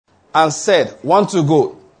and said, "Want to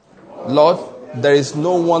go? Lord, there is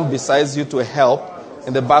no one besides you to help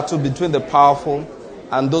in the battle between the powerful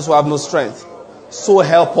and those who have no strength. So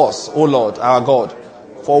help us, O Lord, our God,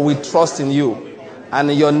 for we trust in you,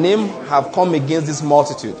 and in your name have come against this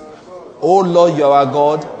multitude. O Lord, you are our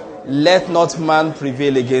God. Let not man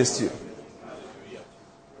prevail against you."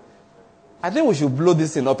 I think we should blow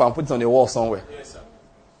this thing up and put it on the wall somewhere. Yes, sir.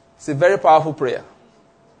 It's a very powerful prayer.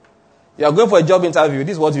 You are going for a job interview.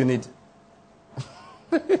 This is what you need.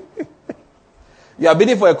 You are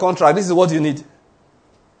bidding for a contract. This is what you need.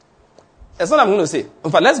 That's what I'm going to say.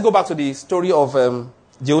 In fact, let's go back to the story of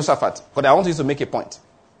Jehoshaphat, because I want you to make a point.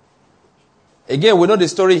 Again, we know the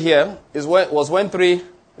story here was when three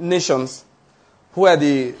nations who are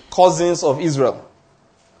the cousins of Israel,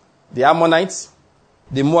 the Ammonites,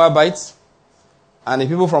 the Moabites, and the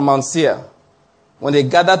people from Mount Seir, when they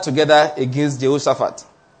gathered together against Jehoshaphat.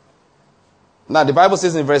 Now, the Bible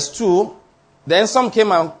says in verse 2, then some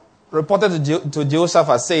came and reported to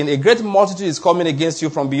Jehoshaphat, saying, "A great multitude is coming against you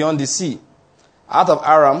from beyond the sea, out of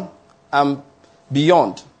Aram and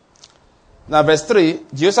beyond." Now, verse 3,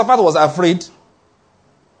 Jehoshaphat was afraid.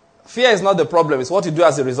 Fear is not the problem, it's what you do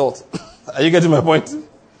as a result. Are you getting my point?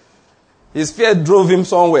 His fear drove him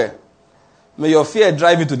somewhere. May your fear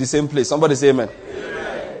drive you to the same place. Somebody say amen.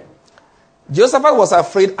 Amen. Jehoshaphat was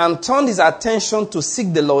afraid and turned his attention to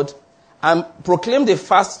seek the Lord and proclaimed a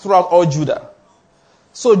fast throughout all Judah.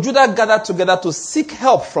 So Judah gathered together to seek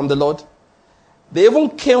help from the Lord. They even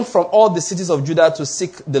came from all the cities of Judah to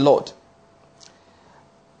seek the Lord.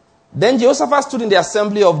 Then Jehoshaphat stood in the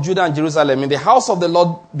assembly of Judah and Jerusalem in the house of the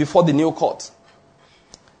Lord before the new court.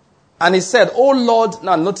 And he said, "O Lord,"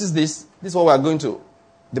 now notice this. This is what we are going to,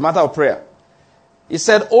 the matter of prayer. He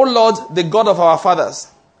said, "O Lord, the God of our fathers,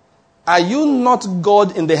 are you not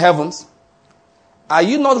God in the heavens? Are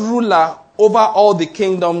you not ruler over all the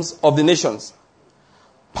kingdoms of the nations?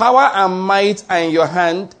 Power and might are in your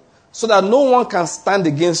hand, so that no one can stand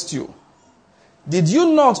against you. Did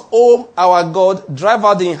you not, O our God, drive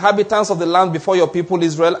out the inhabitants of the land before your people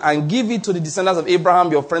Israel and give it to the descendants of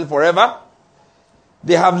Abraham, your friend, forever?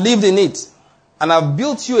 They have lived in it and have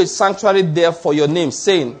built you a sanctuary there for your name,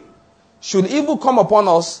 saying, should evil come upon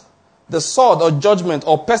us, the sword or judgment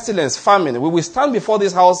or pestilence, famine, we will stand before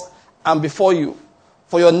this house and before you,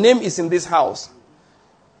 for your name is in this house.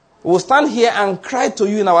 We will stand here and cry to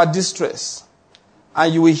you in our distress,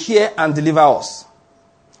 and you will hear and deliver us.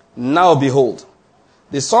 Now behold,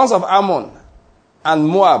 the sons of Ammon and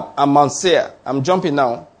Moab and Mount Seir," I'm jumping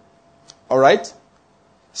now, all right?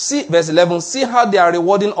 See, verse 11, "See how they are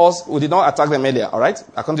rewarding us who did not attack them earlier," all right?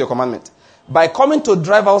 According to your commandment. "By coming to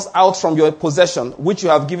drive us out from your possession, which you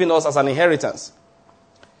have given us as an inheritance."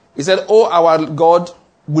 He said, "O our God,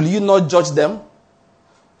 will you not judge them?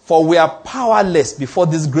 For we are powerless before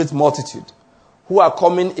this great multitude who are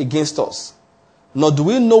coming against us. Nor do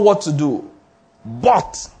we know what to do,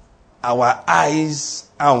 but our eyes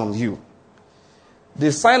are on you."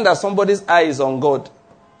 The sign that somebody's eye is on God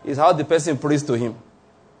is how the person prays to him.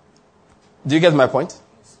 Do you get my point?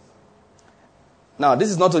 Now, this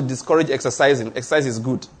is not to discourage exercising. Exercise is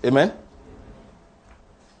good. Amen?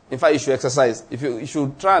 In fact, you should exercise. You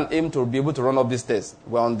should try and aim to be able to run up these stairs.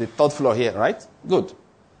 We're on the third floor here, right? Good.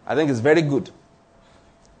 I think it's very good.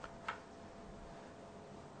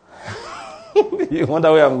 You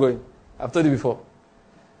wonder where I'm going. I've told you before.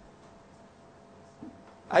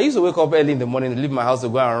 I used to wake up early in the morning and leave my house to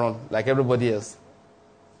go and run like everybody else.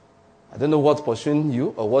 I don't know what's pursuing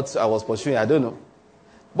you or what I was pursuing. I don't know.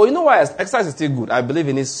 But you know why? Exercise is still good. I believe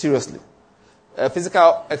in it seriously.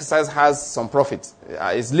 Physical exercise has some profit.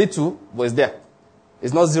 It's little, but it's there.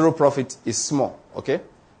 It's not zero profit. It's small. Okay?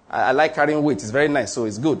 I like carrying weight. It's very nice, so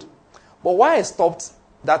it's good. But why I stopped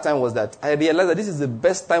that time was that I realized that this is the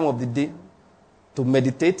best time of the day to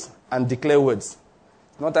meditate and declare words.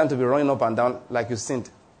 Not time to be running up and down like you sinned.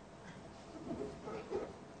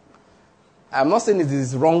 I'm not saying it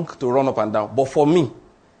is wrong to run up and down, but for me,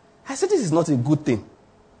 I said this is not a good thing.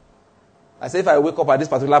 I said if I wake up at this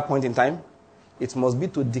particular point in time, it must be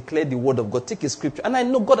to declare the word of God. Take a scripture. And I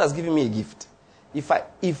know God has given me a gift. If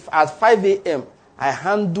at 5 a.m. I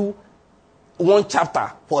handle one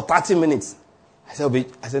chapter for 30 minutes, I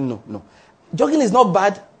said no. Jogging is not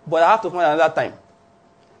bad, but I have to find another time.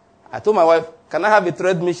 I told my wife, can I have a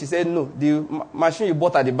treadmill? She said no. The machine you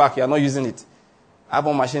bought at the back, you are not using it. I have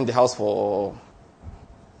one machine in the house for...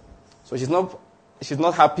 So she's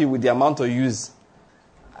not happy with the amount of use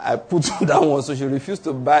I put on that one, so she refused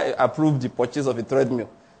to approve the purchase of a treadmill.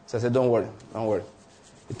 So I said, don't worry.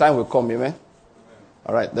 The time will come, amen?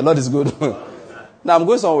 All right, the Lord is good. Now I'm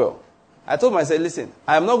going somewhere. I told myself, listen,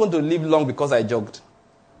 I am not going to live long because I jogged.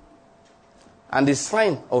 And the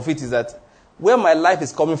sign of it is that where my life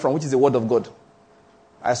is coming from, which is the word of God,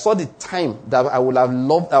 I saw the time that I would have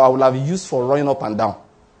loved, that I would have used for running up and down.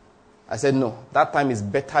 I said, no, that time is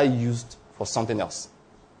better used for something else.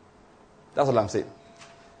 That's what I'm saying.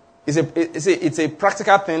 It's a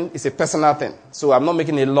practical thing. It's a personal thing. So I'm not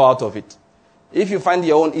making a law out of it. If you find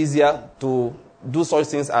your own easier to do such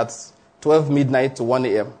things at 12 midnight to 1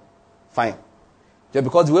 a.m., fine. Just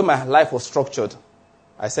because the way my life was structured,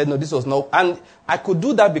 I said, no, this was no. And I could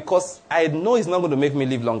do that because I know it's not going to make me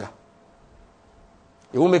live longer.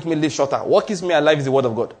 It won't make me live shorter. What keeps me alive is the word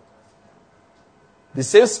of God. The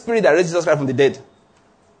same spirit that raised Jesus Christ from the dead,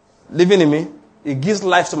 living in me, it gives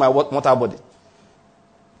life to my mortal body.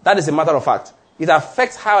 That is a matter of fact. It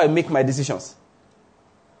affects how I make my decisions.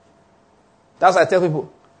 That's why I tell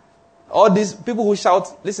people. All these people who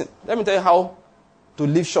shout, listen, let me tell you how to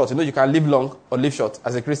live short. You know, you can live long or live short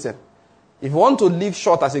as a Christian. If you want to live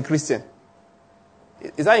short as a Christian,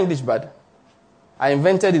 is that English bad? I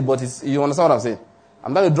invented it, but you understand what I'm saying?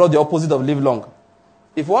 I'm going to draw the opposite of live long.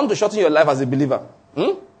 If you want to shorten your life as a believer,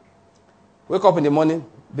 wake up in the morning,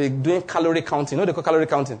 be doing calorie counting. You know they call calorie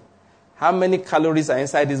counting? How many calories are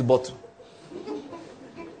inside this bottle?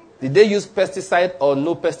 Did they use pesticide or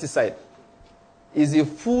no pesticide? Is the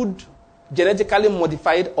food genetically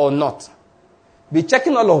modified or not? Be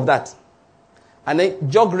checking all of that. And then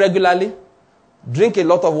jog regularly, drink a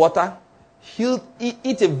lot of water,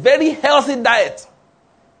 eat a very healthy diet.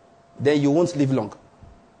 Then you won't live long.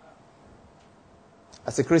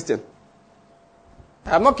 As a Christian.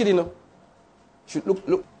 I'm not kidding, no.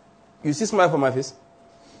 Look. You see smile from my face?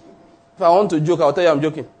 If I want to joke, I'll tell you I'm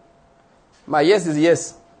joking. My yes is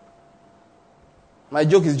yes. My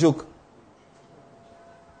joke is joke.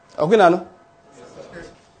 Okay, Nano?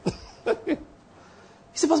 You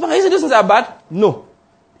say, Pastor, you say those things are bad? No.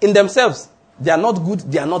 In themselves, they are not good,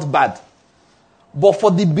 they are not bad. But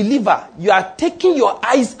for the believer, you are taking your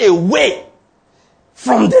eyes away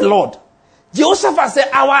from the Lord. Jehoshaphat said,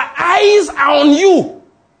 our eyes are on you.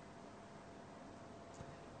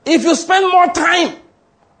 If you spend more time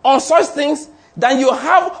on such things than you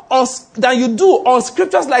do on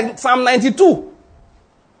scriptures like Psalm 92,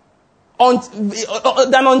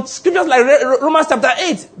 than on scriptures like Romans chapter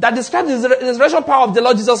 8 that describes the resurrection power of the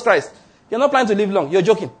Lord Jesus Christ, you're not planning to live long. You're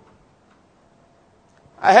joking.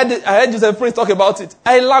 I heard Joseph Prince talk about it.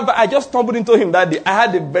 I laughed. I just stumbled into him that day. I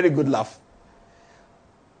had a very good laugh.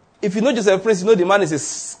 If you know Joseph Prince, you know the man is a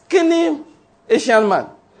skinny Asian man.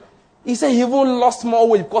 He said he even lost more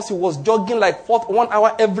weight because he was jogging like 1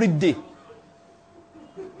 hour every day.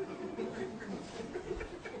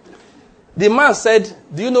 The man said,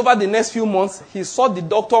 do you know over the next few months, he saw the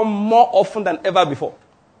doctor more often than ever before.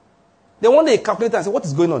 Then one day he calculated and said, what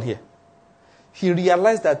is going on here? He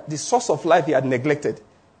realized that the source of life he had neglected.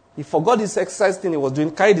 He forgot this exercise thing he was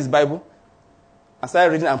doing, carried his Bible, and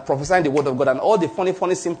started reading and prophesying the word of God, and all the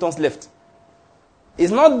funny symptoms left.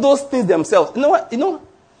 It's not those things themselves. You know what?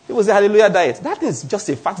 It was a hallelujah diet. That is just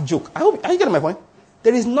a fat joke. Are you getting my point?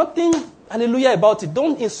 There is nothing hallelujah about it.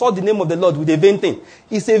 Don't insult the name of the Lord with a vain thing.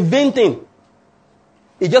 It's a vain thing.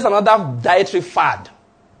 It's just another dietary fad.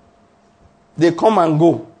 They come and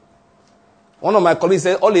go. One of my colleagues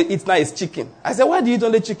said, all he eats now is chicken. I said, why do you eat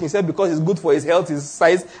only chicken? He said, because it's good for his health, his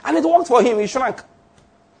size. And it worked for him. He shrank.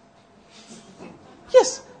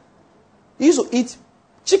 Yes. He used to eat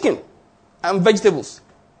chicken and vegetables.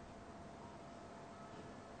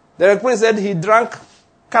 The Prince said he drank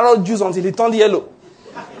carrot juice until he turned yellow.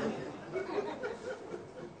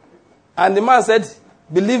 And the man said,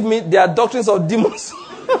 believe me, they are doctrines of demons.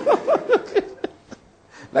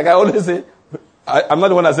 Like I always say, I'm not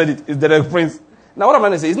the one that said it. It's the Prince. Now what I'm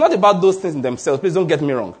going to say, it's not about those things in themselves. Please don't get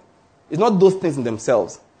me wrong. It's not those things in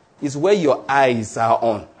themselves. It's where your eyes are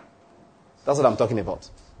on. That's what I'm talking about.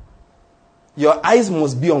 Your eyes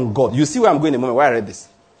must be on God. You see where I'm going in a moment, where I read this.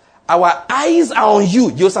 Our eyes are on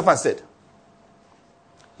you, Jehoshaphat said.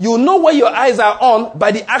 You know where your eyes are on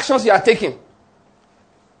by the actions you are taking.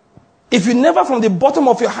 If you never from the bottom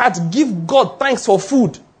of your heart give God thanks for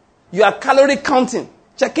food, you are calorie counting,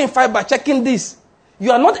 checking fiber, checking this.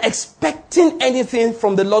 You are not expecting anything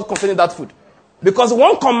from the Lord concerning that food. Because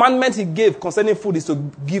one commandment he gave concerning food is to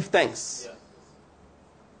give thanks. Yeah.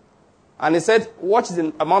 And he said, watch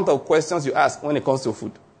the amount of questions you ask when it comes to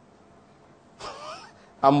food.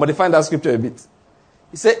 I'm modifying that scripture a bit.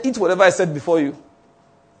 He said, eat whatever I said before you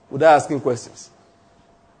without asking questions.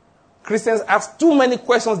 Christians ask too many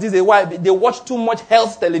questions these days. Why? They watch too much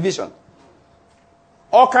health television.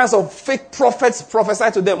 All kinds of fake prophets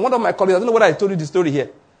prophesy to them. One of my colleagues, I don't know whether I told you the story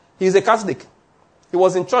here. He's a Catholic. He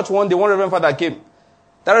was in church one day, one Reverend Father came.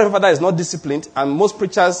 That Reverend Father is not disciplined, and most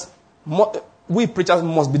preachers, we preachers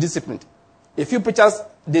must be disciplined. A few preachers,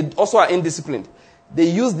 they also are indisciplined. They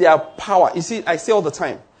use their power. You see, I say all the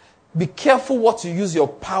time, be careful what you use your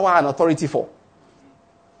power and authority for.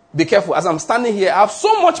 Be careful. As I'm standing here, I have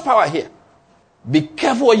so much power here. Be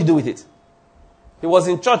careful what you do with it. He was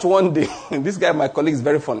in church one day. This guy, my colleague, is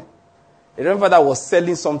very funny. A reverend father was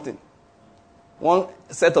selling something. One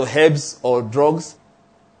set of herbs or drugs.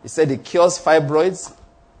 He said it cures fibroids.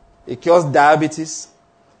 It cures diabetes.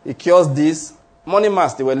 It cures this. Money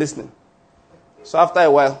mass, they were listening. So after a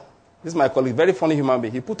while, this is my colleague, very funny human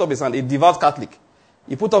being. He put up his hand, a devout Catholic.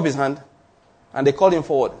 He put up his hand, and they called him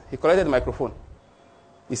forward. He collected the microphone.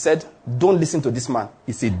 He said, don't listen to this man.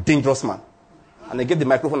 He's a dangerous man. And they gave the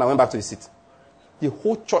microphone and went back to his seat. The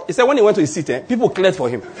whole church, he said when he went to his seat, people cleared for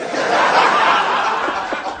him.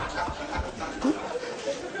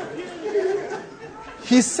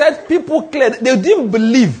 He said people cleared. They didn't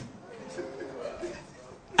believe.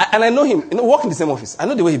 And I know him. We work in the same office. I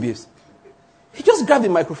know the way he behaves. He just grabbed the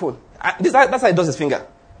microphone. That's how he does his finger.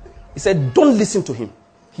 He said, don't listen to him.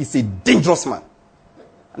 He's a dangerous man.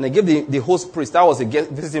 And they gave the host priest, that was a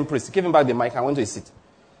visiting priest, he gave him back the mic and went to his seat.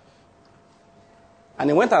 And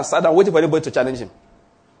he went and sat down waiting for anybody to challenge him.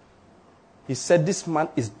 He said, this man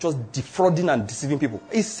is just defrauding and deceiving people.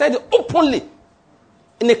 He said it openly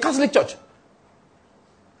in a Catholic church.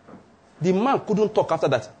 The man couldn't talk after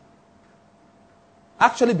that.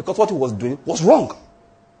 Actually, because what he was doing was wrong.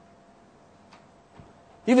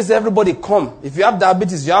 If it's everybody come, if you have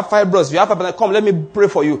diabetes, you have fibroids, you have hypertension, come, let me pray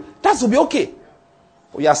for you. That will be okay.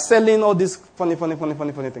 We are selling all these funny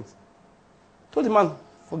things. Told the man,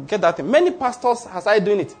 forget that thing. Many pastors have started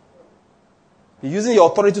doing it. You're using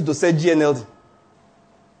your authority to say GNLD.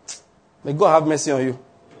 May God have mercy on you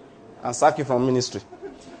and sack you from ministry.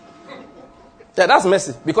 Yeah, that's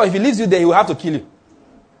mercy. Because if he leaves you there, he will have to kill you.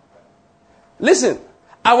 Listen,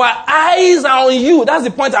 our eyes are on you. That's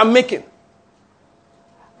the point I'm making.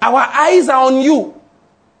 Our eyes are on you.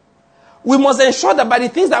 We must ensure that by the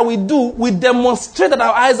things that we do, we demonstrate that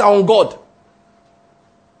our eyes are on God.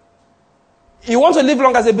 You want to live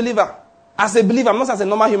long as a believer. As a believer, not as a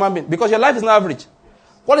normal human being. Because your life is not average.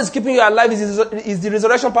 What is keeping you alive is the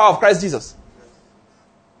resurrection power of Christ Jesus.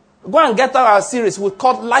 Go and get our series we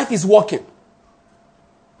call Life is Working.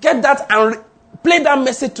 Get that and play that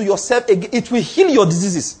message to yourself again. It will heal your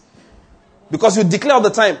diseases. Because you declare all the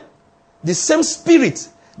time, the same spirit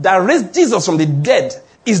that raised Jesus from the dead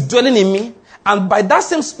is dwelling in me. And by that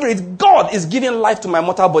same spirit, God is giving life to my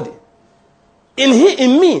mortal body.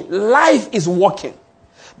 In me, life is working.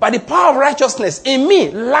 By the power of righteousness, in me,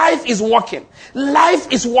 life is working.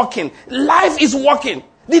 Life is working. Life is working.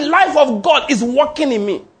 The life of God is working in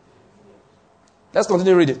me. Let's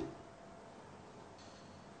continue reading.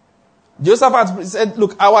 Jehoshaphat said,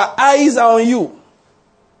 look, our eyes are on you.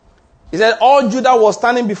 He said, all Judah was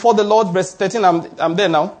standing before the Lord, verse 13, I'm there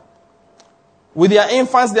now, with their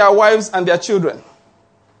infants, their wives, and their children.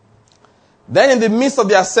 Then in the midst of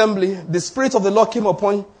the assembly, the Spirit of the Lord came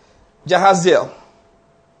upon Jahaziel.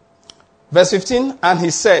 Verse 15, and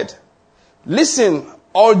he said, listen,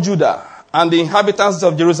 all Judah and the inhabitants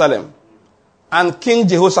of Jerusalem, and King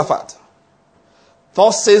Jehoshaphat.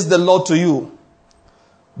 Thus says the Lord to you,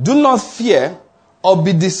 do not fear or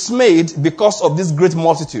be dismayed because of this great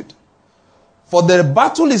multitude. For the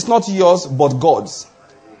battle is not yours, but God's.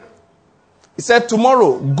 He said,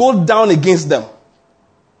 tomorrow, go down against them.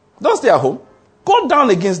 Don't stay at home. Go down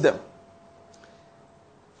against them.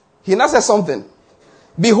 He now says something.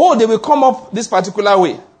 Behold, they will come up this particular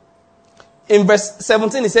way. In verse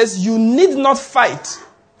 17, it says, you need not fight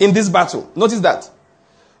in this battle. Notice that.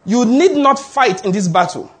 You need not fight in this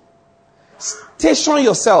battle. Station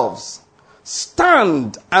yourselves.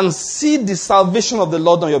 Stand and see the salvation of the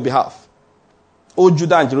Lord on your behalf, O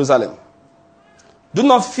Judah and Jerusalem. Do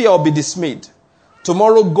not fear or be dismayed.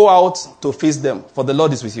 Tomorrow go out to face them, for the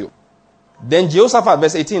Lord is with you. Then Jehoshaphat,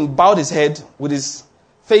 verse 18, bowed his head with his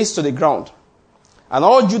face to the ground. And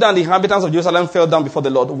all Judah and the inhabitants of Jerusalem fell down before the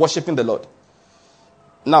Lord, worshipping the Lord.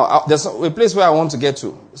 Now, there's a place where I want to get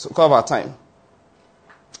to, so cover our time.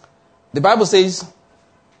 The Bible says,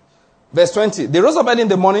 verse 20, they rose up early in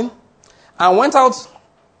the morning and went out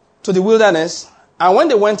to the wilderness. And when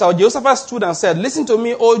they went out, Jehoshaphat stood and said, listen to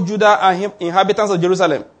me, O Judah and inhabitants of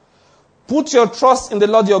Jerusalem. Put your trust in the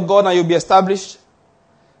Lord your God and you'll be established.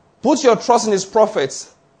 Put your trust in his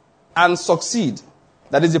prophets and succeed.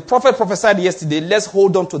 That is, the prophet prophesied yesterday. Let's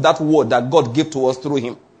hold on to that word that God gave to us through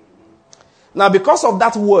him. Now, because of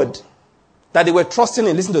that word that they were trusting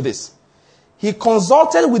in, listen to this. He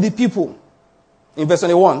consulted with the people in verse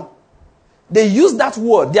 21. They used that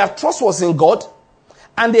word. Their trust was in God.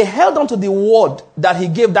 And they held on to the word that he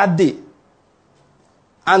gave that day.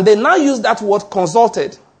 And they now use that word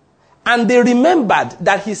consulted. And they remembered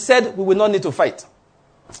that he said, we will not need to fight.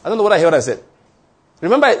 I don't know what I heard I said.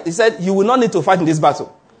 Remember, he said, you will not need to fight in this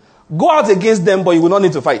battle. Go out against them, but you will not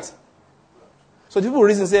need to fight. So the people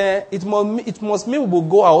reason say, it must mean we will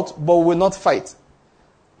go out, but we will not fight.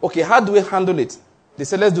 Okay, how do we handle it? They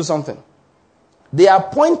said, let's do something. They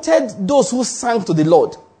appointed those who sang to the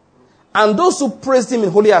Lord and those who praised him in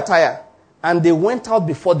holy attire, and they went out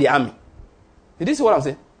before the army. Did you see what I'm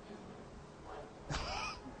saying?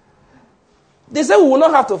 They said we will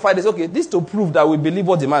not have to fight. They said, okay, this to prove that we believe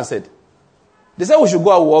what the man said. They said we should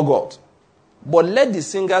go out, we will go out. But let the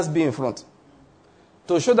singers be in front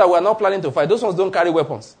to show that we are not planning to fight. Those ones don't carry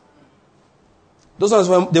weapons. Those ones,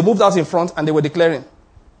 when they moved out in front and they were declaring,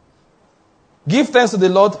 give thanks to the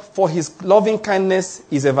Lord, for his loving kindness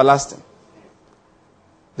is everlasting.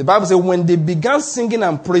 The Bible says when they began singing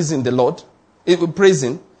and praising the Lord,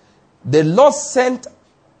 the Lord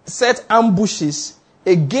set ambushes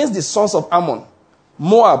against the sons of Ammon,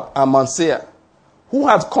 Moab, and Mount Seir, who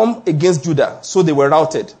had come against Judah, so they were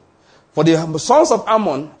routed. For the sons of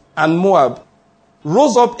Ammon and Moab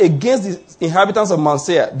rose up against the inhabitants of Mount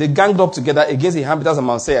Seir. They ganged up together against the inhabitants of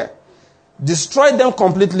Mount Seir, destroyed them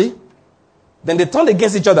completely. Then they turned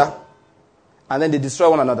against each other, and then they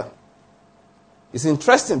destroyed one another. It's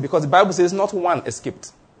interesting because the Bible says not one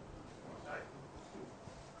escaped.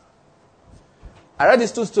 I read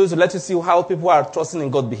these two stories to let you see how people who are trusting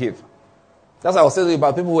in God behave. That's what I was saying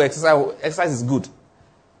about people who exercise. Exercise is good.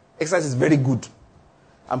 Exercise is very good.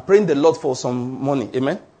 I'm praying the Lord for some money.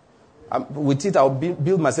 Amen? With it, I'll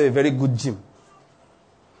build myself a very good gym.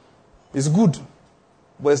 It's good,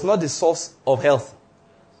 but it's not the source of health.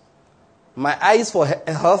 My eyes for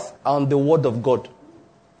health are on the word of God.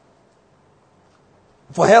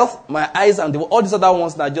 For health, my eyes and all these other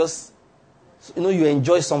ones are just, you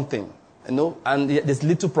enjoy something. And there's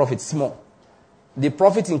little profit, small. The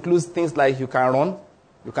profit includes things like you can run,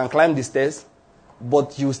 you can climb the stairs,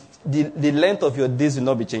 but the length of your days will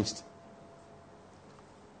not be changed.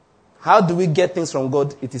 How do we get things from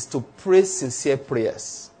God? It is to pray sincere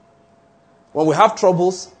prayers. When we have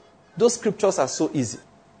troubles, those scriptures are so easy.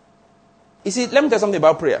 You see, let me tell you something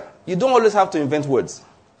about prayer. You don't always have to invent words.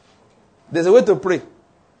 There's a way to pray.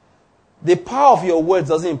 The power of your words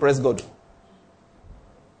doesn't impress God.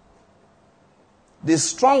 The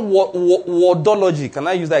strong wordology, can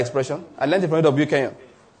I use that expression? I learned it from W. Kenyon.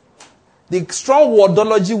 The strong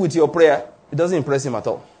wordology with your prayer, it doesn't impress him at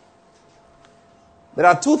all. There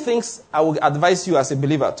are two things I would advise you as a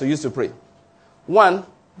believer to use to pray. One,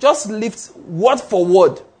 just lift word for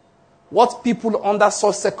word what people under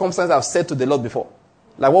such circumstances have said to the Lord before.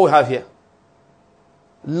 Like what we have here.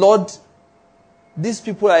 Lord, these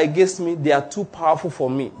people are against me. They are too powerful for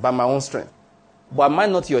me by my own strength. But am I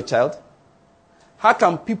not your child? How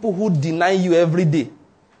can people who deny you every day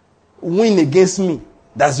win against me?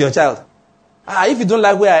 That's your child. If you don't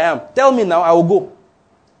like where I am, tell me now, I will go.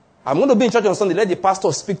 I'm going to be in church on Sunday. Let the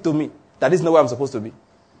pastor speak to me. That is not where I'm supposed to be.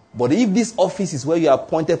 But if this office is where you are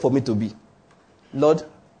appointed for me to be, Lord,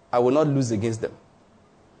 I will not lose against them.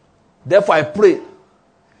 Therefore, I pray,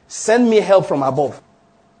 send me help from above.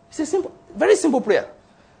 It's a simple, very simple prayer.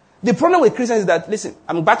 The problem with Christians is that, listen,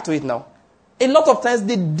 I'm back to it now. A lot of times,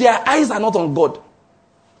 their eyes are not on God.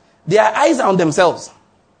 Their eyes are on themselves.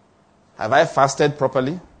 Have I fasted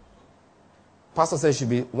properly? Pastor says it should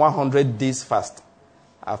be 100 days fast.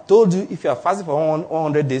 I've told you, if you are fasting for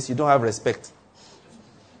 100 days, you don't have respect.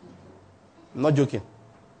 I'm not joking.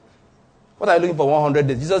 What are you looking for 100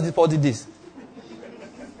 days? Jesus did 40 days.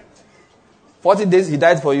 40 days, he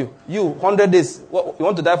died for you. You, 100 days. What, you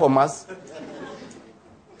want to die for mass?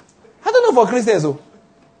 I don't know for Christians, though.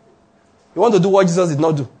 You want to do what Jesus did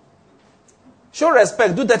not do. Show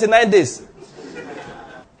respect. Do 39 days.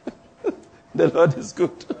 The Lord is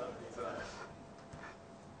good.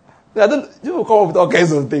 You will come up with all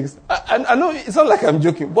kinds of things. I know it's not like I'm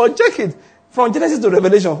joking, but check it. From Genesis to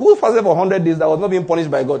Revelation, who fasted for 100 days that was not being punished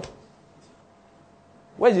by God?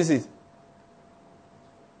 Where did you see it?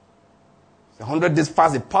 100 days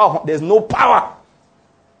fast, the power, there's no power.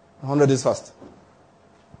 100 days fast.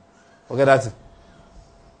 Forget that.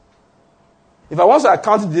 If I want to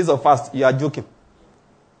account the days of fast, you are joking.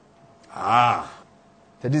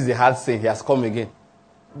 So this is a hard saying. He has come again.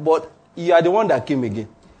 But you are the one that came again.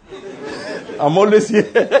 I'm always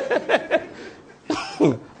here.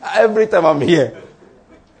 Every time I'm here.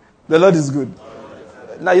 The Lord is good.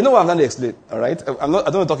 Now, you know what I'm going to explain, all right? I don't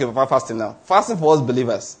want to talk about fasting now. Fasting for us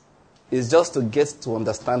believers is just to get to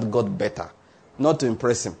understand God better, not to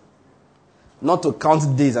impress Him. Not to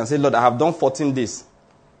count days and say, Lord, I have done 14 days,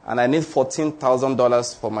 and I need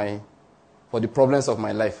 $14,000 for my for the problems of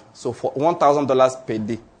my life. So for $1,000 per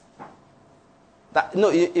day.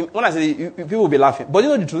 When I say people will be laughing. But you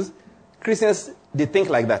know the truth? Christians, they think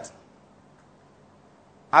like that.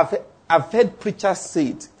 I've heard preachers say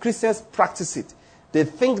it. Christians practice it. They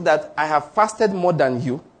think that I have fasted more than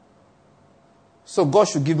you, so God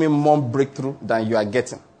should give me more breakthrough than you are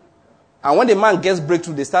getting. And when the man gets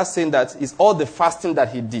breakthrough, they start saying that it's all the fasting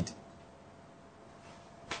that he did.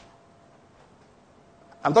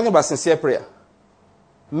 I'm talking about sincere prayer.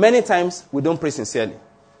 Many times we don't pray sincerely.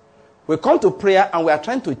 We come to prayer and we are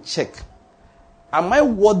trying to check, am I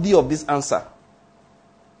worthy of this answer?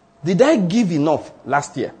 Did I give enough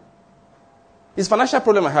last year? It's a financial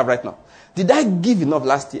problem I have right now. Did I give enough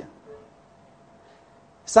last year?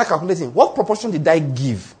 Start calculating. What proportion did I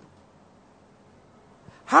give?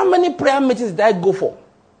 How many prayer meetings did I go for?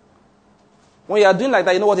 When you are doing like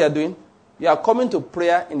that, you know what you are doing? You are coming to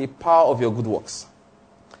prayer in the power of your good works.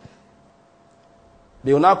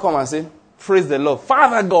 They will now come and say, praise the Lord.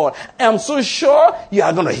 Father God, I am so sure you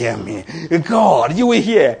are going to hear me. God, you will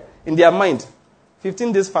hear. In their mind,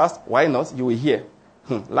 15 days fast, why not? You will hear.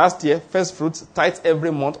 Last year, first fruits, tithe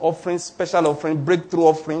every month, offerings, special offering, breakthrough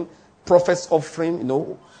offering, prophet's offering,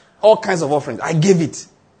 all kinds of offerings. I gave it.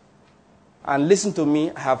 And listen to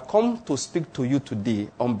me, I have come to speak to you today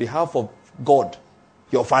on behalf of God,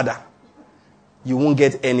 your Father. You won't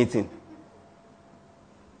get anything.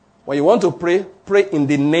 When you want to pray, pray in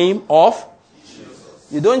the name of Jesus.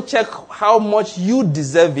 You don't check how much you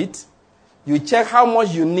deserve it. You check how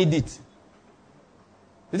much you need it.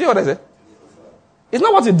 Did you hear what I said? It's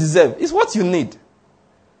not what you deserve. It's what you need.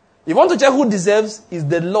 If you want to check who deserves, it's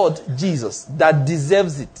the Lord Jesus that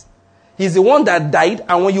deserves it. He's the one that died.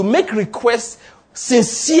 And when you make requests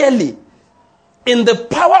sincerely in the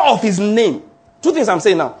power of his name, two things I'm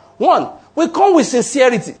saying now. One, we come with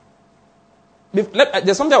sincerity.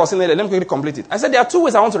 There's something I was saying earlier. Let me quickly complete it. I said there are two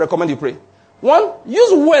ways I want to recommend you pray. One,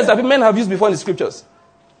 use words that men have used before in the scriptures.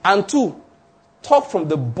 And two, talk from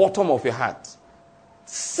the bottom of your heart.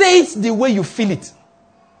 Say it the way you feel it.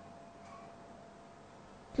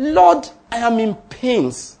 Lord, I am in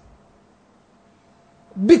pains.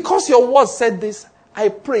 Because your word said this, I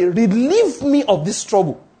pray, relieve me of this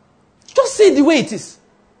trouble. Just say it the way it is.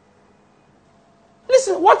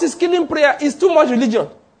 Listen, what is killing prayer is too much religion.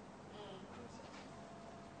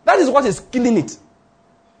 That is what is killing it.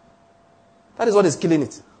 That is what is killing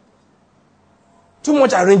it. Too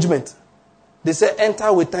much arrangement. They say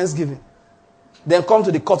enter with thanksgiving. Then come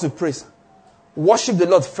to the court with praise. Worship the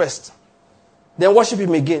Lord first. Then worship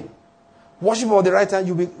him again. Worship him on the right hand.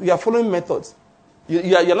 You are following methods.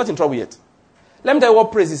 You are not in trouble yet. Let me tell you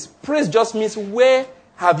what praise is. Praise just means where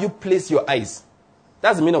have you placed your eyes.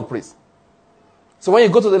 That's the meaning of praise. So when you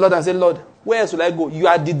go to the Lord and say, Lord, where else will I go? You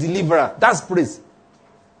are the deliverer. That's praise.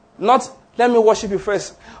 Not, let me worship you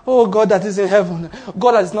first. Oh, God that is in heaven.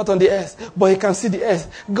 God that is not on the earth, but he can see the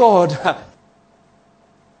earth. God.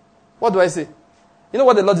 What do I say? You know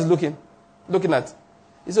what the Lord is looking at?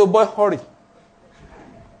 He said, oh boy, hurry.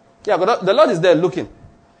 Yeah, but the Lord is there looking.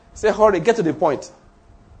 Say, hurry, get to the point.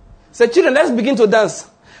 Say, children, let's begin to dance.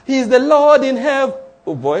 He is the Lord in heaven.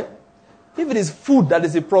 Oh boy, if it is food that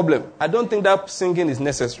is a problem, I don't think that singing is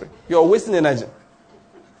necessary. You're wasting energy.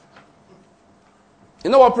 You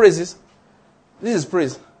know what praise is? This is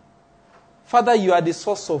praise. Father, you are the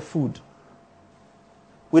source of food.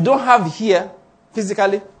 We don't have here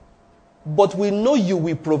physically, but we know you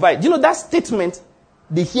will provide. You know that statement,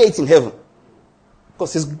 they hear it in heaven.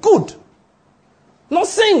 Because it's good. No,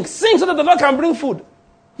 sing so that the Lord can bring food.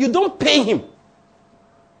 You don't pay him.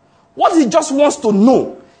 What he just wants to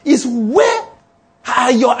know is where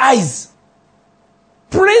are your eyes?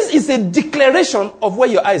 Praise is a declaration of where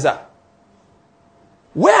your eyes are.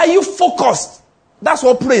 Where are you focused? That's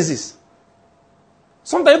what praise is.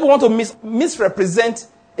 Sometimes people want to misrepresent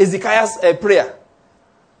Hezekiah's prayer.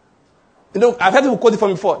 You know, I've heard people quote it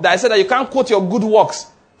from before. That I said that you can't quote your good works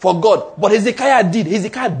for God. But Hezekiah did.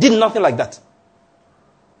 Hezekiah did nothing like that.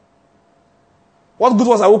 What good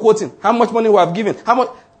works are we quoting? How much money we have given? How much?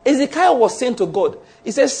 Hezekiah was saying to God,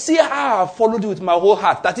 he says, see how I have followed you with my whole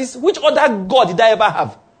heart. That is, which other God did I ever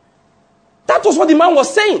have? That was what the man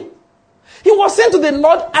was saying. He was saying to the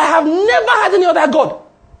Lord, I have never had any other God.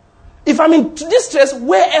 If I'm in this stress,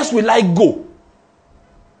 where else will I go?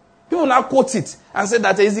 People now quote it and say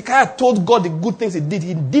that Hezekiah told God the good things he did.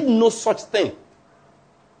 He did no such thing.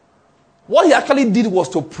 What he actually did was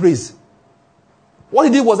to praise. What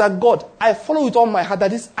he did was that, God, I follow with all my heart.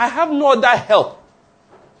 That is, I have no other help.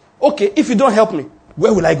 Okay, if you don't help me,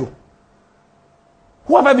 where will I go?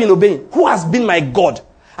 Who have I been obeying? Who has been my God?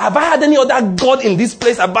 Have I had any other God in this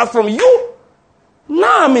place apart from you?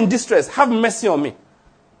 Now I'm in distress. Have mercy on me.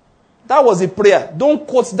 That was a prayer. Don't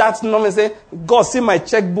quote that number and say, God, see my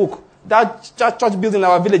checkbook. That church building in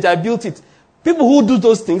our village, I built it. People who do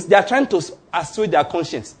those things, they are trying to assuage their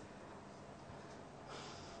conscience.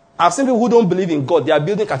 I've seen people who don't believe in God. They are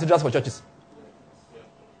building cathedrals for churches.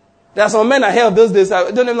 There are some men I hear of those days.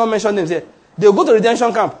 I don't even mention names here. They'll go to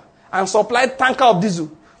redemption camp and supply tanker of diesel.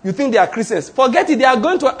 You think they are Christians. Forget it. They are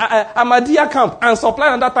going to Ahmadiyya camp and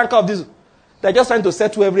supply another tanker of diesel. They're just trying to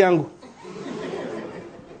settle every angle.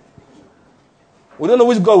 We don't know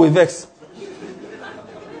which God will vex.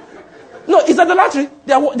 No, it's idolatry.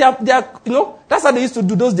 They are, you know, that's how they used to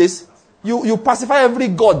do those days. You pacify every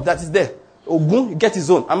god that is there. Ogun, you get his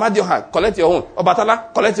own. Amadioha, collect your own.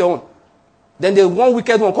 Obatala, collect your own. Then there's one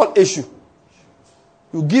wicked one called Eshu.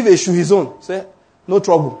 You give Eshu his own. Say, no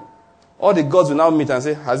trouble. All the gods will now meet and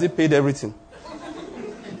say, has he paid everything?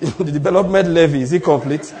 The development levy, is it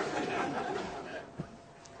complete?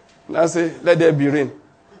 Now say, let there be rain.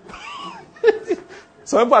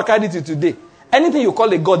 Some people are carried it today. Anything you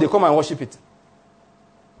call a god, they come and worship it.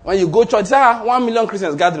 When you go to church, 1 million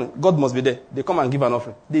Christians gathering, God must be there. They come and give an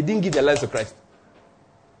offering. They didn't give their lives to Christ.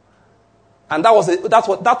 And that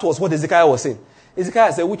was what Ezekiel was saying.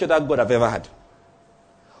 Ezekiel said, which other God have I ever had?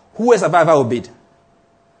 Who else have I ever obeyed?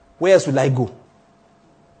 Where else will I go?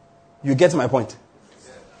 You get my point?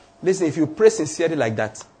 Listen, if you pray sincerely like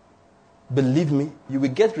that, believe me, you will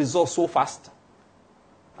get results so fast.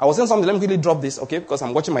 I was saying something, let me quickly drop this, okay, because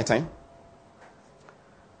I'm watching my time.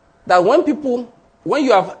 That when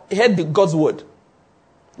you have heard God's word,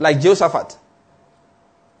 like Jehoshaphat,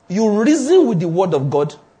 you reason with the word of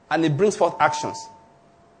God and it brings forth actions.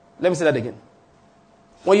 Let me say that again.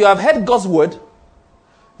 When you have heard God's word,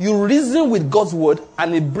 you reason with God's word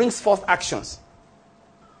and it brings forth actions.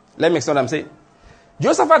 Let me explain what I'm saying.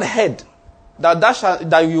 Jehoshaphat heard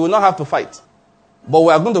that you will not have to fight. But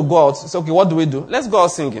we are going to go out. So, okay, what do we do? Let's go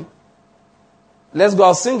out singing. Let's go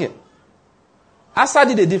out singing. Asa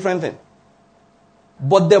did a different thing.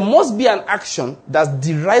 But there must be an action that's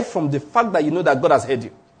derived from the fact that you know that God has heard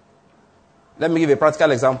you. Let me give a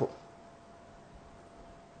practical example.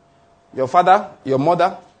 Your father, your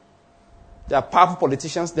mother, they are powerful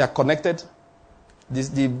politicians. They are connected.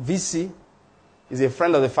 The VC is a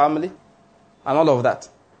friend of the family and all of that.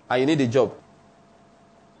 And you need a job.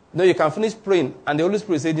 No, you can finish praying and the Holy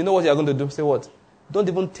Spirit says, you know what you are going to do? Say what? Don't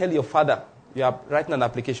even tell your father you are writing an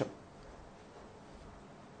application.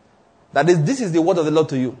 That is, this is the word of the Lord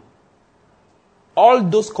to you. All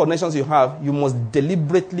those connections you have, you must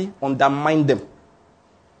deliberately undermine them.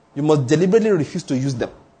 You must deliberately refuse to use them.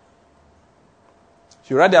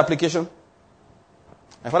 You write the application.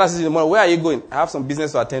 My father says in the morning, where are you going? I have some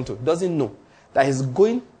business to attend to. Doesn't know that he's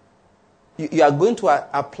going. You are going to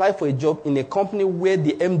apply for a job in a company where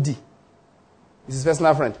the MD is his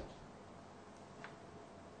personal friend.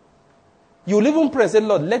 You will even pray and say,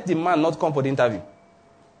 Lord, let the man not come for the interview.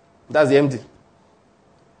 That's the MD.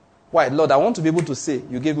 Why? Lord, I want to be able to say,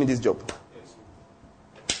 you gave me this job.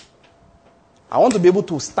 I want to be able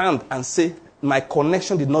to stand and say, my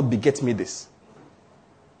connection did not beget me this.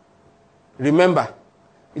 Remember,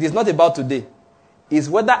 it is not about today. It's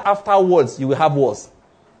whether afterwards you will have wars.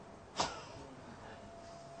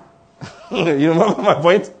 You remember my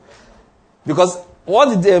point? Because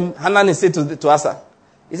what did Hanani say to Asa?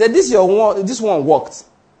 He said, this one worked.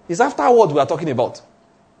 It's afterwards we are talking about.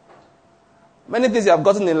 Many things you have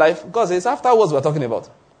gotten in life, God says, afterwards we are talking about.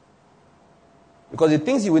 Because the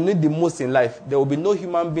things you will need the most in life, there will be no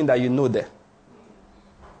human being that you know there.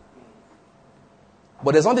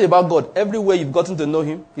 But there's something about God. Everywhere you've gotten to know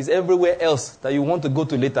Him, He's everywhere else that you want to go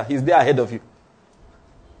to later. He's there ahead of you.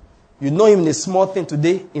 You know Him in a small thing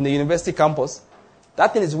today in the university campus.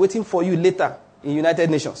 That thing is waiting for you later in United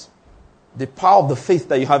Nations. The power of the faith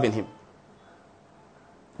that you have in Him.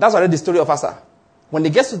 That's already the story of Asa. When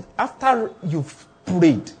it gets to, after you've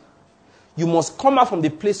prayed, you must come out from the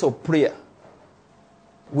place of prayer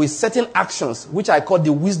with certain actions, which I call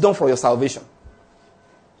the wisdom for your salvation.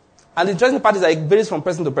 And the interesting part is that it varies from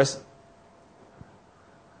person to person.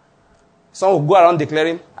 Some will go around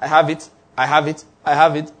declaring, I have it, I have it, I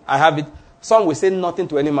have it, I have it. Some will say nothing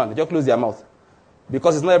to any man. They just close their mouth.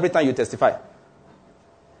 Because it's not every time you testify.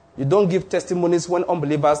 You don't give testimonies when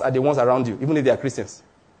unbelievers are the ones around you, even if they are Christians.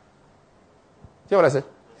 You know what I said?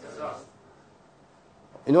 Yes,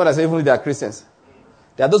 you know what I say? Even if they are Christians.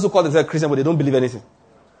 There are those who call themselves Christians, but they don't believe anything.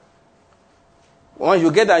 When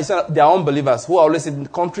you get that, they are unbelievers who are always saying the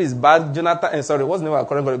country is bad. Jonathan, what's the name of our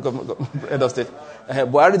current head of state?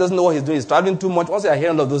 Buhari doesn't know what he's doing. He's traveling too much. Once you are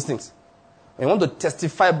hearing all of those things, when you want to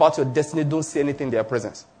testify about your destiny, don't say anything in their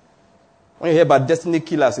presence. When you hear about destiny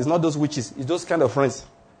killers, it's not those witches. It's those kind of friends.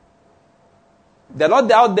 They're not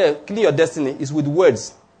out there killing your destiny. It's with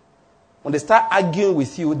words. When they start arguing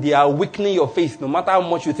with you, they are weakening your faith. No matter how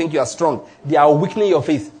much you think you are strong, they are weakening your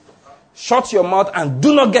faith. Shut your mouth and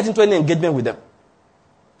do not get into any engagement with them.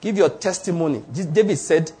 Give your testimony. David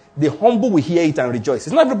said, the humble will hear it and rejoice.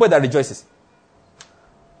 It's not everybody that rejoices.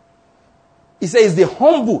 He says, the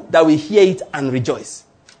humble that will hear it and rejoice.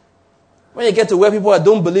 When you get to where people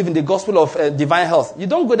don't believe in the gospel of divine health, you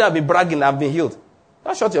don't go there and be bragging, I've been healed.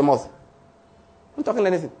 Don't shut your mouth. I'm not talking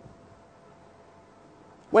anything.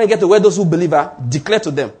 When you get to where those who believe are, declare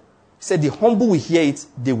to them. He said, the humble will hear it,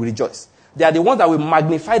 they will rejoice. They are the ones that will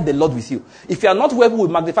magnify the Lord with you. If you are not where people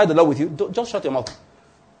will magnify the Lord with you, just shut your mouth.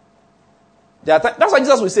 That's why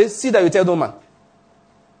Jesus will say, see that you tell no man.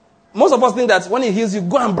 Most of us think that when he heals you,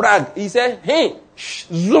 go and brag. He said, hey,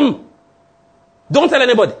 zoom. Don't tell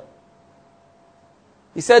anybody.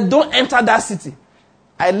 He said, don't enter that city.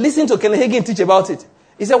 I listened to Kenneth Hagin teach about it.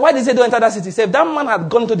 He said, why did he say don't enter that city? He said, if that man had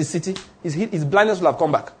gone into the city, his blindness would have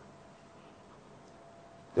come back.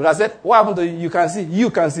 They would have said, what happened to you? You can see.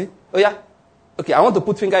 You can see. Oh yeah? Okay, I want to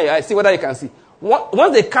put finger in your eye, see whether you can see.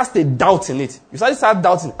 Once they cast a doubt in it, you start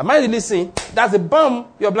doubting. Am I really seeing? That's a bomb.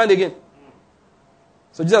 You're blind again.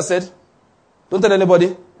 So Jesus said, don't tell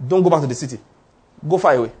anybody, don't go back to the city. Go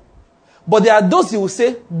far away. But there are those who will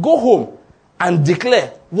say, go home and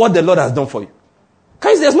declare what the Lord has done for you.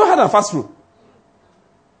 Guys, there's no hard and fast rule.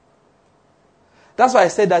 That's why I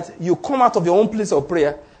said that you come out of your own place of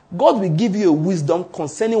prayer, God will give you a wisdom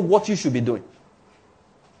concerning what you should be doing.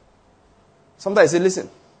 Sometimes I say, listen,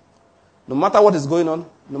 no matter what is going on,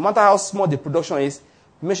 no matter how small the production is,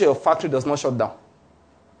 make sure your factory does not shut down.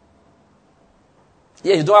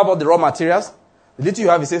 Yeah, you don't have all the raw materials. The little you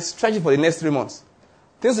have, he says, stretch it for the next 3 months.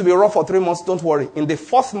 Things will be raw for 3 months, don't worry. In the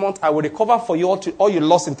 4th month, I will recover for you all you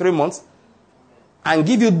lost in 3 months and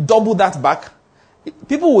give you double that back.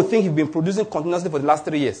 People will think you've been producing continuously for the last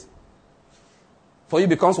 3 years. For you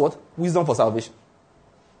becomes what? Wisdom for salvation.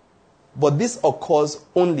 But this occurs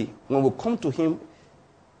only when we come to him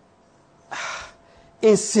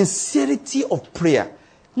in sincerity of prayer.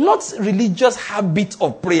 Not religious habit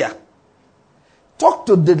of prayer. Talk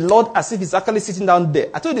to the Lord as if he's actually sitting down there.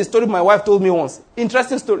 I told you the story my wife told me once.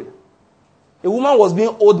 Interesting story. A woman was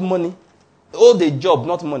being owed money. Owed a job,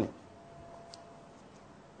 not money.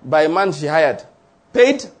 By a man she hired.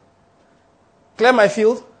 Paid. Clear my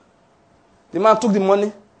field. The man took the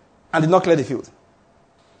money and did not clear the field.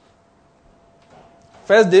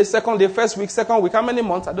 First day, second day, first week, second week, how many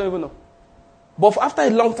months? I don't even know. But after a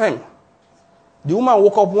long time, the woman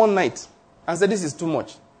woke up one night and said, this is too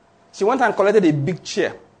much. She went and collected a big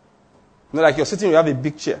chair. You know, like you're sitting, you have a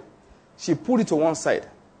big chair. She pulled it to one side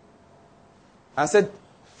and said,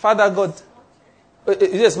 Father God,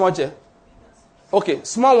 is it a small chair? Okay,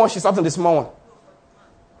 small one, she sat on the small one.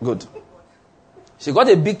 Good. She got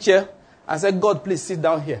a big chair and said, God, please sit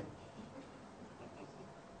down here.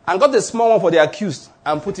 And got a small one for the accused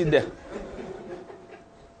and put it there.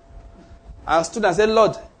 And stood and said,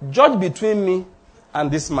 Lord, judge between me and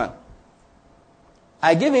this man.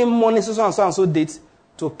 I gave him money so and so date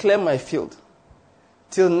to clear my field.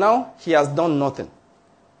 Till now, he has done nothing.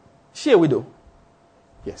 Is she a widow?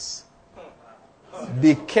 Yes.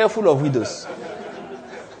 Be careful of widows.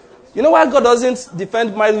 You know why God doesn't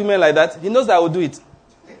defend married women like that? He knows that I will do it.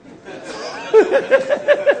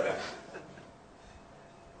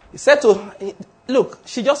 He said to her, look,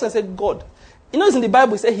 she just said, God. You know, it's in the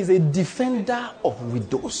Bible, it says he's a defender of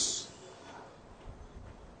widows.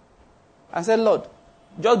 I said, Lord,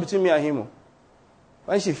 just between me and him.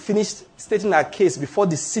 When she finished stating her case before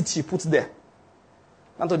the seat she put there,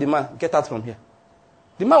 I told the man, get out from here.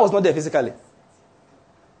 The man was not there physically.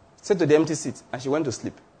 Said to the empty seat, and she went to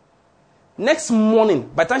sleep. Next morning,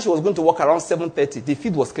 by the time she was going to walk around 7:30, the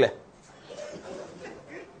field was clear.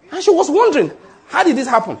 And she was wondering, how did this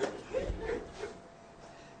happen?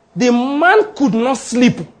 The man could not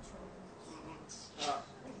sleep.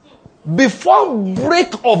 Before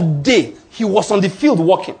break of day, he was on the field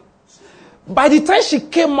walking. By the time she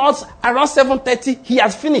came out around 7:30, he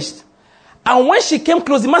had finished. And when she came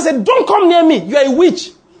close, the man said, don't come near me, you are a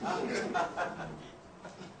witch.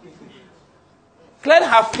 Cleared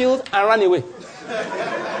her field and ran away.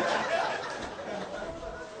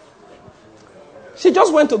 She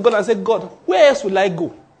just went to God and said, God, where else will I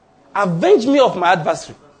go? Avenge me of my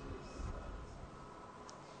adversary.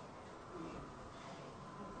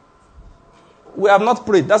 We have not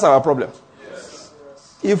prayed. That's our problem. Yes.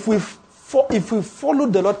 If we follow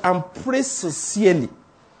the Lord and pray sincerely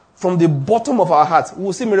from the bottom of our hearts, we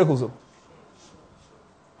will see miracles.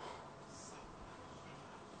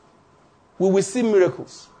 we will see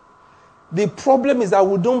miracles. The problem is that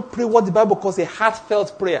we don't pray what the Bible calls a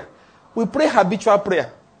heartfelt prayer. We pray habitual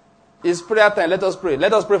prayer. It's prayer time. Let us pray.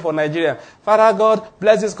 Let us pray for Nigeria. Father God,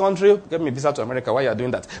 bless this country. Get me a visa to America while you are doing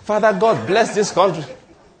that. Father God, bless this country.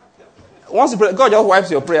 Once you pray, God just wipes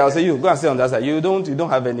your prayer. I'll say, you go and stay on that side. You don't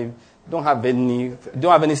have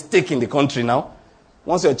any stake in the country now.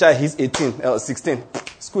 Once your child hits 18 or 16,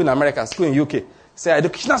 school in America, school in UK, say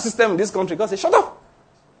educational system in this country. God say, shut up.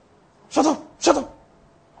 Shut up. Shut up.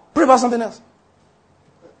 Pray about something else.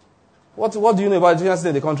 What do you know about educational system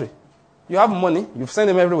in the country? You have money. You've sent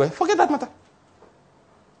them everywhere. Forget that matter.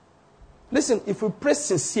 Listen, if we pray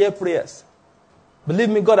sincere prayers, believe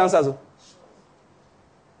me, God answers you.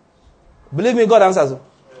 Believe me, God answers you.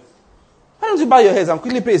 Why don't you bow your heads and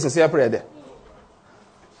quickly pray a sincere prayer there?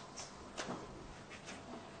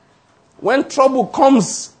 When trouble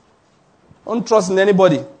comes, don't trust in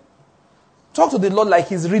anybody. Talk to the Lord like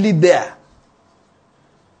He's really there.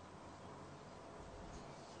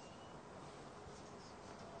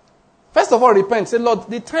 First of all, repent. Say, Lord,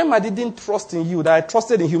 the time I didn't trust in you, that I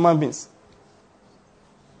trusted in human beings,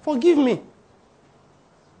 forgive me.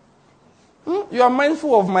 You are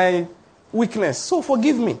mindful of my weakness, so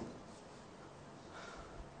forgive me.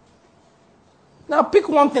 Now pick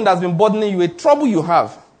one thing that's been bothering you, a trouble you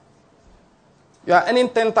have. You are earning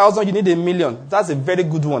 10,000, you need 1 million. That's a very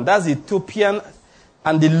good one. That's the Ethiopian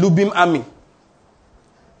and the Lubim army.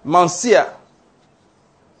 Mount Seir.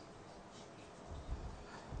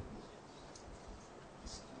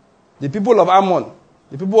 The people of Ammon,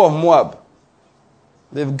 the people of Moab,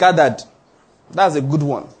 they've gathered. That's a good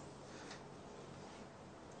one.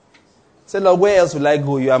 Say, Lord, where else will I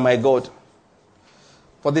go? You are my God.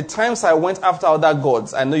 For the times I went after other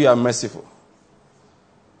gods, I know you are merciful.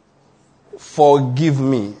 Forgive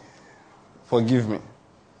me. Forgive me.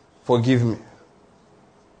 Forgive me.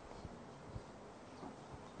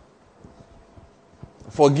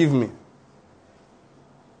 Forgive me.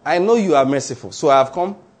 I know you are merciful, so I have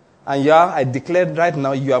come. And I declare right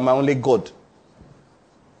now, you are my only God.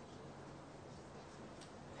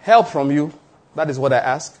 Help from you. That is what I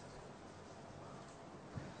ask.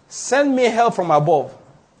 Send me help from above.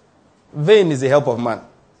 Vain is the help of man.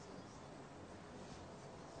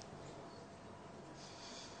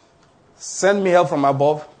 Send me help from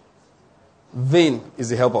above. Vain is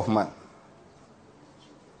the help of man.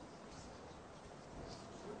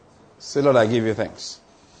 Say, Lord, I give you thanks.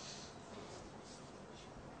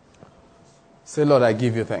 Say, Lord, I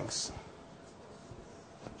give you thanks.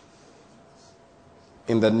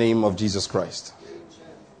 In the name of Jesus Christ.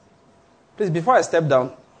 Please, before I step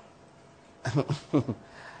down,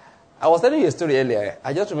 I was telling you a story earlier.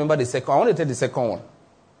 I just remember the second. I want to tell the second one.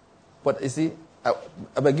 But you see,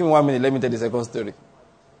 give me 1 minute. Let me tell the second story.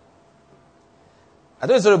 I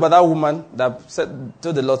told a story about that woman that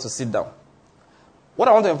told the Lord to sit down. What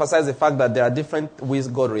I want to emphasize is the fact that there are different ways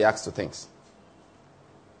God reacts to things.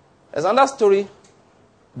 There's another story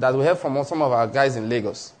that we heard from some of our guys in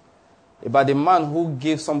Lagos about the man who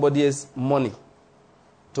gave somebody else money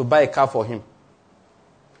to buy a car for him.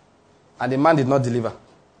 And the man did not deliver.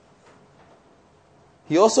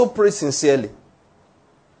 He also prayed sincerely.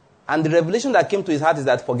 And the revelation that came to his heart is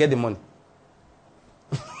that forget the money.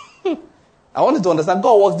 I wanted to understand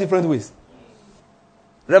God works different ways.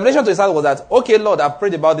 Revelation to his heart was that, okay, Lord, I've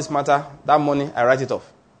prayed about this matter. That money, I write it off.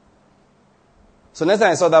 So next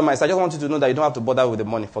time I saw that man, I said, I just want you to know that you don't have to bother with the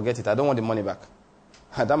money. Forget it. I don't want the money back.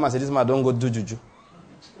 That man said, this man don't go do juju.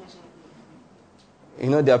 You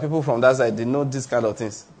know, there are people from that side, they know these kind of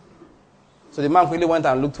things. So the man quickly went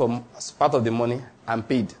and looked for part of the money and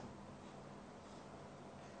paid.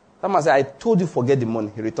 That man said, I told you forget the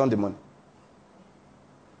money. He returned the money.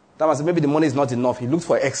 That man said, maybe the money is not enough. He looked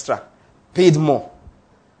for extra, paid more.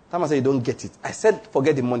 That man said, you don't get it. I said,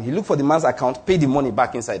 forget the money. He looked for the man's account, paid the money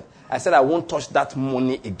back inside. I said, I won't touch that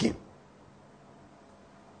money again.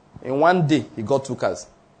 In one day, he got 2 cars.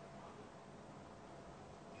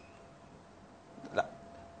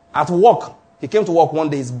 At work, he came to work one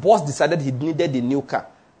day. His boss decided he needed a new car.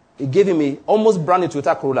 He gave him a almost brand new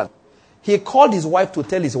Toyota Corolla. He called his wife to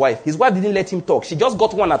tell his wife. His wife didn't let him talk. She just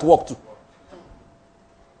got one at work too.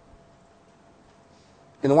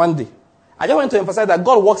 In one day. I just want to emphasize that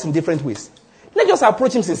God works in different ways. Let's just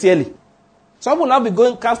approach him sincerely. Some people now be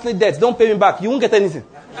going canceling debts. Don't pay me back. You won't get anything.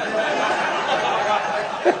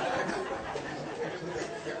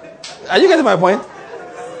 Are you getting my point?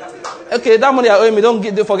 Okay, that money I owe me,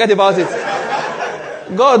 don't forget about it.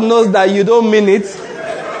 God knows that you don't mean it.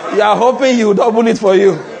 You are hoping he will double it for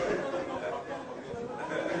you.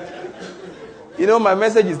 You know, my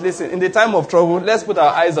message is, listen, in the time of trouble, let's put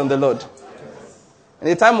our eyes on the Lord. In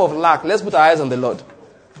a time of lack, let's put our eyes on the Lord.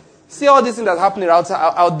 See all these things that's happening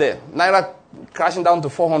out there. Naira crashing down to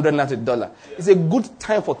 400 Naira to the dollar. It's a good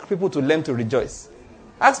time for people to learn to rejoice.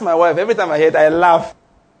 Ask my wife, every time I hear it, I laugh.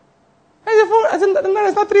 I said, Naira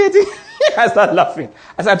is not 380. I start laughing.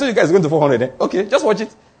 I said, I told you guys it's going to 400. Eh? Okay, just watch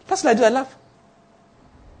it. That's what I do, I laugh.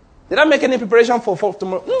 Did I make any preparation for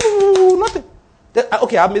tomorrow? No, nothing.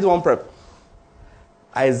 Okay, I've made one prep.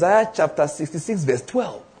 Isaiah chapter 66 verse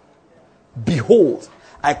 12. Behold,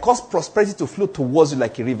 I cause prosperity to flow towards you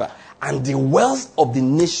like a river, and the wealth of the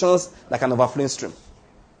nations like an overflowing stream.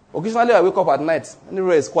 Occasionally I wake up at night,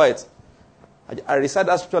 anywhere is quiet. I recite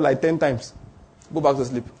that scripture like 10 times. Go back to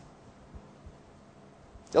sleep.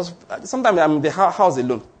 Just sometimes I'm in the house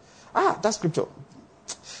alone. That scripture.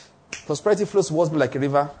 Prosperity flows towards me like a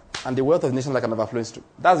river, and the wealth of the nation like an overflowing stream.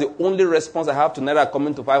 That's the only response I have to Naira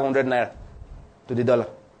coming to 500 Naira to the dollar.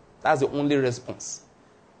 That's the only response.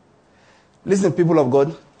 Listen, people of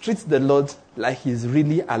God, treat the Lord like he's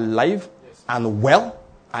really alive and well,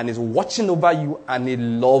 and is watching over you, and he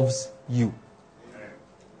loves you.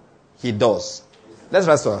 He does. Let's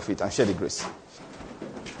rise to our feet and share the grace.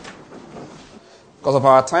 Because of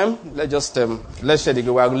our time, let's share the grace.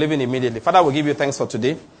 We are leaving immediately. Father, we give you thanks for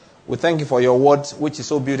today. We thank you for your word, which is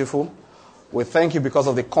so beautiful. We thank you because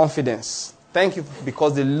of the confidence. Thank you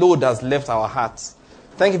because the load has left our hearts.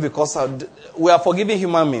 Thank you because we are forgiving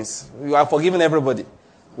human beings. We are forgiving everybody.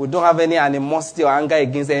 We don't have any animosity or anger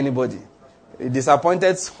against anybody.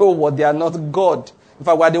 Disappointed, so what? They are not God. In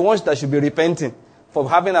fact, we are the ones that should be repenting for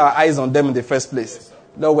having our eyes on them in the first place.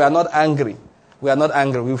 Lord, we are not angry. We are not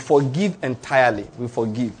angry. We forgive entirely. We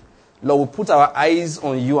forgive. Lord, we put our eyes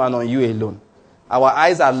on you and on you alone. Our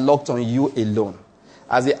eyes are locked on you alone.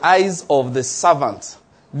 As the eyes of the servant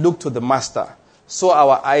look to the master, so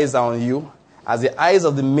our eyes are on you. As the eyes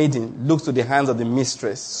of the maiden look to the hands of the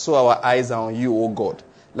mistress, so our eyes are on you, O God.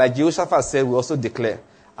 Like Jehoshaphat said, we also declare,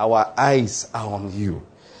 our eyes are on you.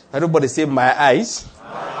 Everybody say, my eyes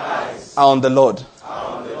are on the Lord.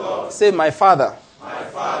 Say, my Father,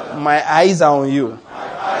 my eyes are on you.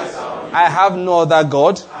 I have no other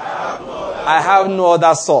God. I have no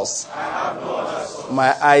other source.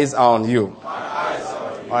 My eyes are on you.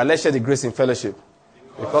 All right, let's share the grace in fellowship.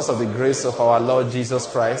 Because of the grace of our Lord Jesus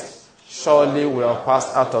Christ, surely we are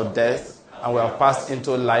passed out of death and we are passed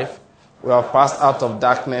into life. We are passed out of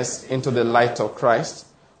darkness into the light of Christ.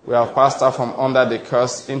 We are passed out from under the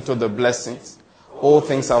curse into the blessings. All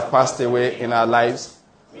things have passed away in our lives.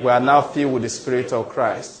 We are now filled with the Spirit of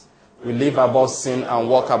Christ. We live above sin and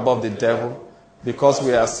walk above the devil because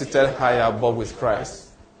we are seated high above with Christ.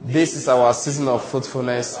 This is our season of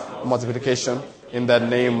fruitfulness, multiplication, in the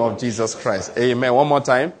name of Jesus Christ. Amen. One more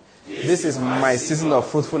time. This is my season of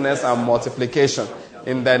fruitfulness and multiplication,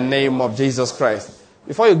 in the name of Jesus Christ.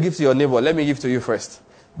 Before you give to your neighbor, let me give to you first.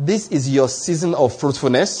 This is your season of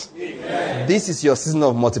fruitfulness. Amen. This is your season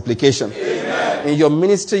of multiplication. Amen. In your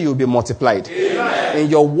ministry, you will be multiplied. Amen. In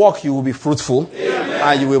your work, you will be fruitful. Amen.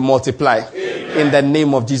 And you will multiply. Amen. In the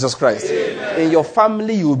name of Jesus Christ. Amen. In your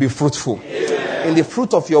family, you will be fruitful. Amen. In the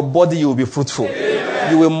fruit of your body, you will be fruitful.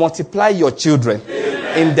 Amen. You will multiply your children.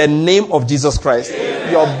 Amen. In the name of Jesus Christ.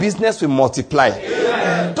 Amen. Your business will multiply.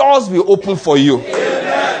 Amen. Doors will open for you.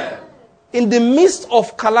 Amen. In the midst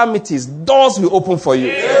of calamities, doors will open for you.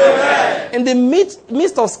 Amen. In the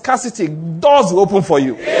midst of scarcity, doors will open for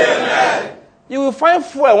you. Amen. You will find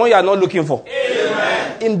fuel when you are not looking for.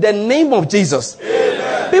 Amen. In the name of Jesus.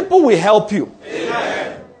 Amen. People will help you.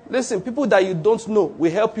 Amen. Listen, people that you don't know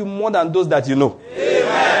will help you more than those that you know.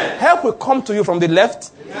 Amen. Help will come to you from the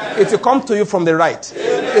left. Amen. It will come to you from the right.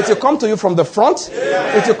 Amen. It will come to you from the front.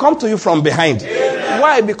 Amen. It will come to you from behind. Amen.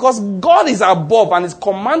 Why? Because God is above and is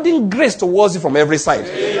commanding grace towards you from every side.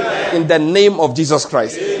 Amen. In the name of Jesus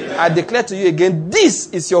Christ. Amen. I declare to you again, this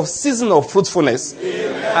is your season of fruitfulness.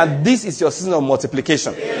 Amen. And this is your season of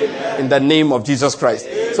multiplication. Amen. In the name of Jesus Christ.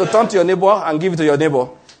 Amen. So turn to your neighbor and give it to your neighbor.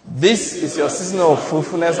 This is your season of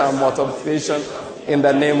fruitfulness and multiplication in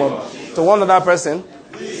the name of... To one other person,